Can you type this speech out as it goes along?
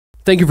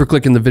Thank you for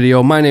clicking the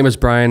video. My name is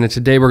Brian, and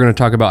today we're going to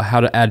talk about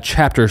how to add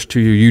chapters to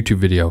your YouTube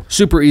video.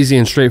 Super easy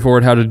and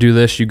straightforward how to do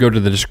this. You go to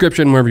the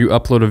description wherever you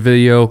upload a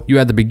video, you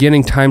add the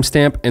beginning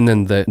timestamp and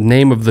then the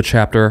name of the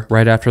chapter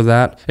right after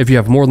that. If you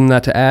have more than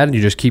that to add,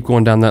 you just keep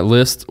going down that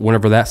list.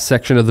 Whenever that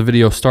section of the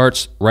video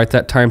starts, write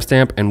that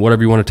timestamp and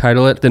whatever you want to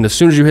title it. Then as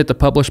soon as you hit the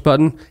publish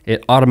button,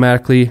 it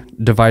automatically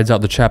divides out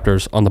the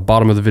chapters on the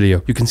bottom of the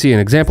video. You can see an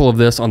example of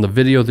this on the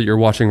video that you're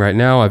watching right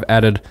now. I've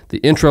added the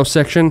intro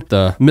section,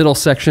 the middle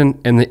section,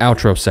 and the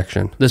outro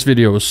section. This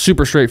video was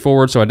super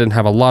straightforward, so I didn't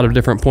have a lot of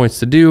different points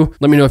to do.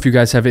 Let me know if you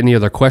guys have any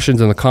other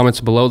questions in the comments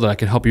below that I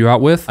could help you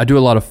out with. I do a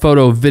lot of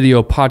photo,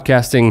 video,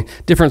 podcasting,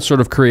 different sort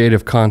of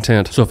creative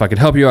content. So if I could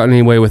help you out in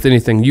any way with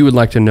anything you would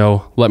like to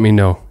know, let me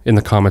know in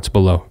the comments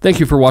below. Thank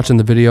you for watching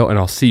the video, and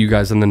I'll see you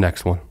guys in the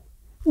next one.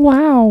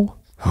 Wow.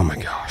 Oh my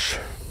gosh.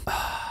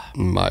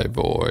 My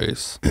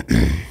voice.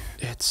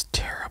 It's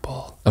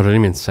terrible. I don't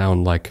even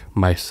sound like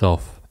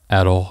myself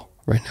at all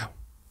right now.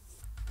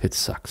 It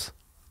sucks.